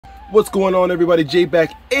What's going on, everybody? Jay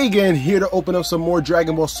back again, here to open up some more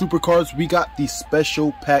Dragon Ball Super cards. We got the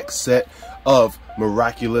special pack set of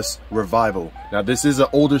Miraculous Revival. Now this is an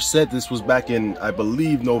older set. This was back in, I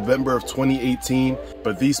believe, November of 2018,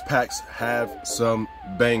 but these packs have some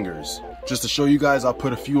bangers. Just to show you guys, I'll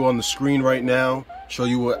put a few on the screen right now, show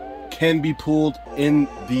you what can be pulled in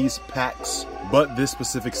these packs. But this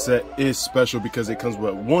specific set is special because it comes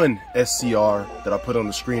with one SCR that I'll put on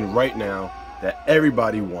the screen right now that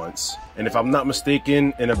everybody wants. And if I'm not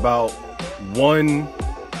mistaken, in about 1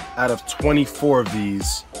 out of 24 of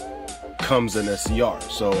these comes an SCR.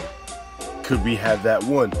 So could we have that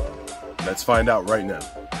one? Let's find out right now.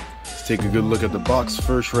 Let's take a good look at the box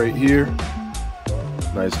first right here.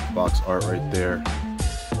 Nice box art right there.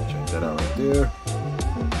 Check that out right there.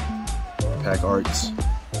 Pack arts.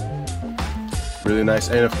 Really nice.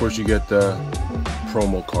 And of course you get the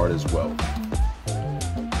promo card as well.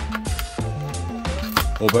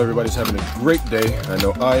 Hope everybody's having a great day. I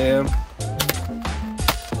know I am.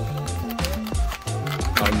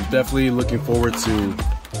 I'm definitely looking forward to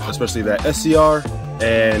especially that SCR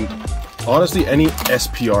and honestly any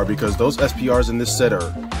SPR, because those SPRs in this set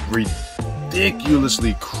are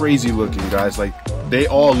ridiculously crazy looking, guys. Like, they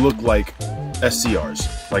all look like SCRs.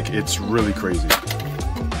 Like, it's really crazy.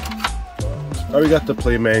 Alright, we got the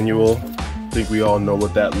play manual. I think we all know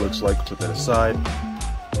what that looks like. Put that aside.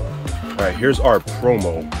 Alright, here's our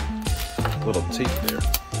promo. Little tape there.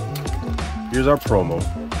 Here's our promo.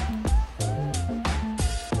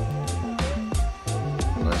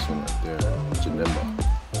 Nice one right there. Janemba.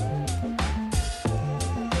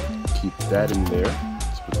 Keep that in there.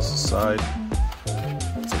 Let's put this aside.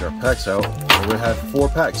 Take our packs out. And we have 4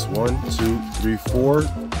 packs. 1, 2, 3, 4.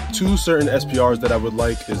 2 certain SPRs that I would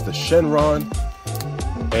like is the Shenron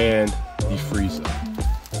and the Frieza.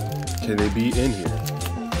 Can they be in here?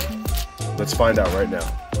 Let's find out right now.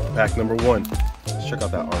 Pack number 1. Let's check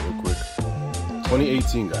out that art real quick.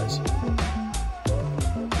 2018, guys.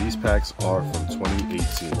 These packs are from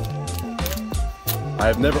 2018. I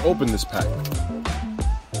have never opened this pack,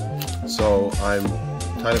 so I'm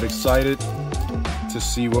kind of excited to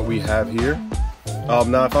see what we have here.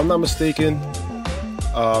 Now, if I'm not mistaken,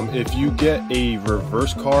 if you get a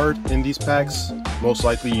reverse card in these packs, most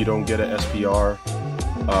likely you don't get an SPR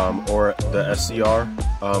or the SCR.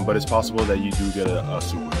 But it's possible that you do get a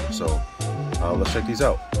super. So let's check these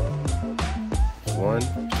out. 1,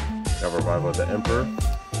 got Revival of the Emperor.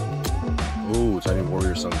 Ooh, Tiny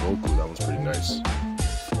Warrior Son Goku. That one's pretty nice.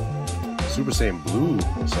 Super Saiyan Blue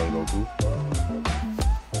Son Goku.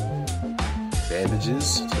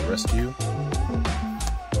 Bandages to rescue.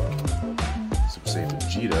 Super Saiyan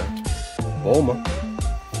Vegeta. Bulma.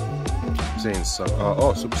 Super Saiyan Son.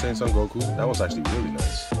 Super Saiyan Son Goku. That one's actually really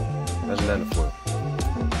nice. Imagine that in the foil.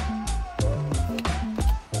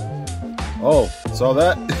 Oh, saw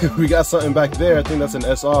that? We got something back there. I think that's an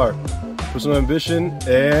SR. Personal Ambition,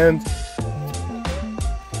 and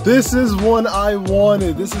this is one I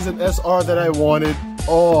wanted. This is an SR that I wanted.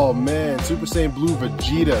 Oh man, Super Saiyan Blue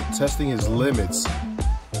Vegeta testing his limits.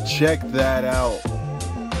 Check that out.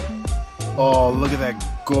 Oh, look at that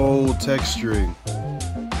gold texturing.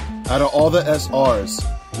 Out of all the SRs,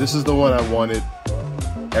 this is the one I wanted,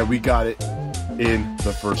 and we got it in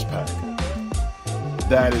the first pack.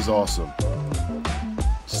 That is awesome.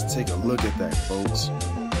 Just take a look at that, folks.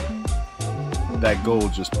 That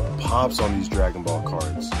gold just pops on these Dragon Ball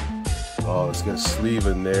cards. Oh, let's get a sleeve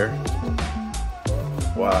in there.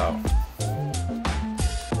 Wow.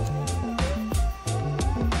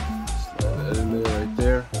 Slide that in there right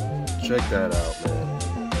there. Check that out, man.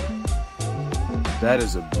 That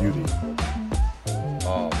is a beauty.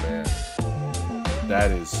 Oh, man.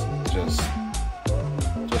 That is just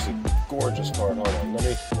a gorgeous card. Hold on, let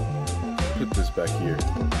me put this back here.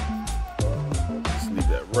 Let's leave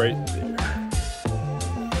that right there.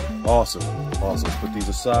 Awesome. Awesome. Let's put these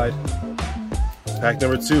aside. Pack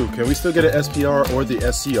number 2. Can we still get an SPR or the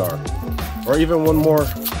SCR? Or even one more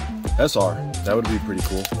SR? That would be pretty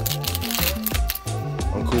cool.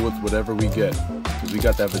 I'm cool with whatever we get, because we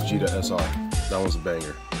got that Vegeta SR. That one's a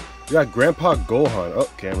banger. We got Grandpa Gohan. Oh,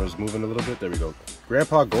 camera's moving a little bit. There we go.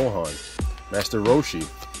 Grandpa Gohan. Master Roshi.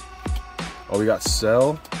 Oh, we got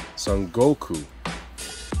Cell, Son Goku,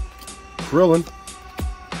 Krillin,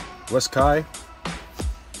 West Kai,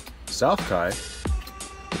 South Kai,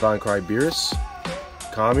 Divine Cry Beerus,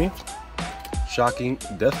 Kami, Shocking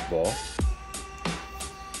Death Ball.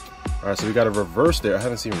 Alright, so we got a reverse there. I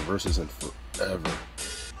haven't seen reverses in forever.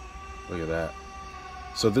 Look at that.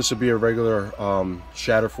 So this should be a regular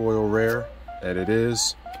Shatterfoil rare, and it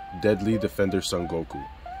is Deadly Defender Son Goku.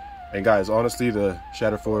 And guys, honestly, the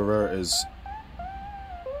Shatterfoil rare is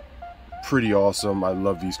pretty awesome. I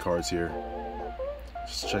love these cards here.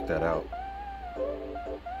 Just check that out.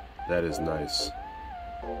 That is nice.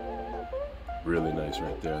 Really nice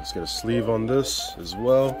right there. Let's get a sleeve on this as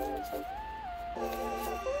well.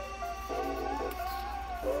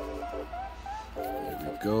 There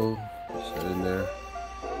we go. Put that in there.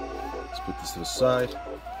 Let's put this to the side.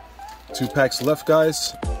 2 packs left,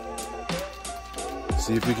 guys.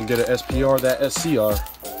 See if we can get an SPR, that SCR.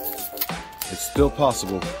 It's still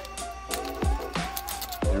possible.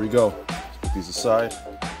 Here we go. Put these aside.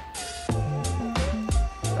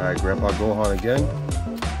 Alright, Grandpa Gohan again.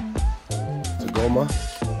 Tagoma.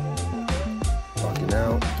 Rocking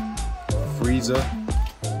out. Frieza.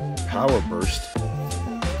 Power Burst.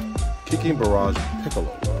 Kicking Barrage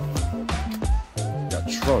Piccolo. Got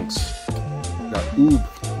Trunks. Got Oob.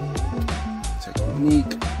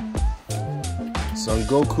 Technique. Son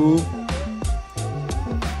Goku.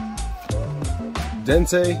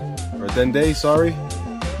 Dende, sorry.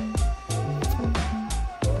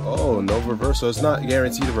 Oh, no reverse. So it's not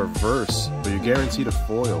guaranteed a reverse, but you're guaranteed a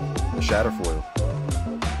foil, a shatter foil.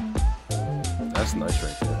 That's nice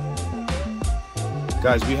right there.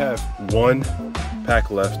 Guys, we have 1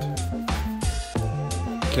 pack left.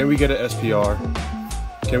 Can we get an SPR?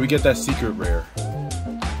 Can we get that secret rare?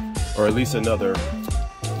 Or at least another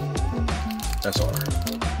SR.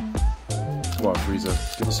 Come on, Frieza.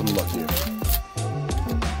 Give us some luck here.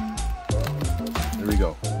 There we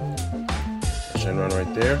go. Shenron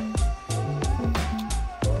right there.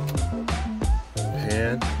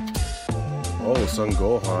 Pan. Oh, Son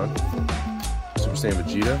Gohan. Super Saiyan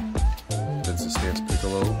Vegeta. Then Stance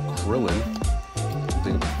Piccolo. Krillin.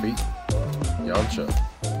 Think of Fate. Yamcha.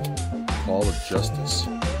 Call of Justice.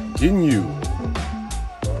 Ginyu.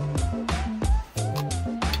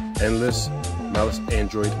 Endless. Malice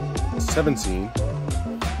Android 17.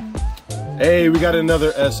 Hey, we got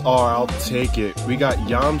another SR. I'll take it. We got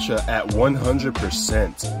Yamcha at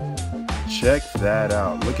 100%. Check that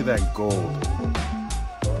out. Look at that gold.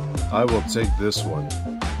 I will take this one.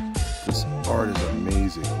 This art is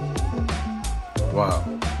amazing. Wow.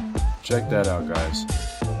 Check that out, guys.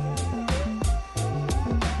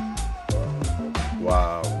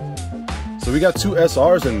 Wow. So we got 2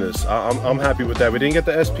 SRs in this. I'm happy with that. We didn't get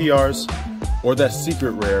the SPRs or that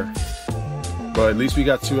secret rare, but at least we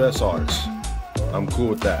got 2 SRs. I'm cool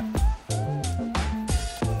with that.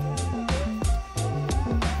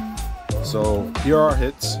 So here are our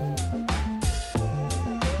hits.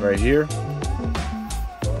 Right here.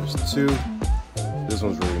 There's 2. This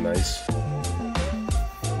one's really nice.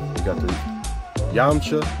 We got the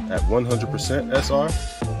Yamcha at 100% SR.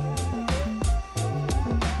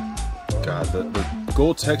 God, the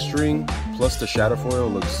gold texturing plus the shadow foil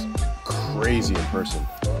looks crazy in person.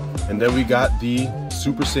 And then we got the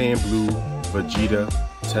Super Saiyan Blue Vegeta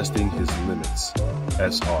testing his limits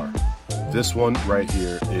SR. This one right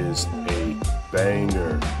here is a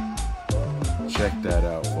banger. Check that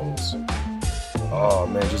out, folks. Oh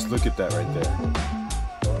man, just look at that right there.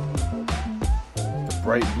 The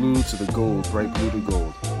bright blue to the gold, bright blue to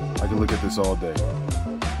gold. I can look at this all day.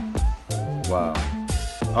 Wow.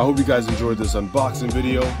 I hope you guys enjoyed this unboxing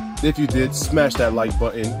video. If you did, smash that like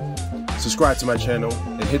button, subscribe to my channel,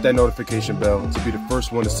 and hit that notification bell to be the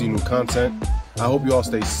first one to see new content. I hope you all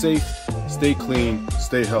stay safe, stay clean,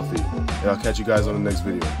 stay healthy, and I'll catch you guys on the next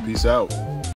video. Peace out.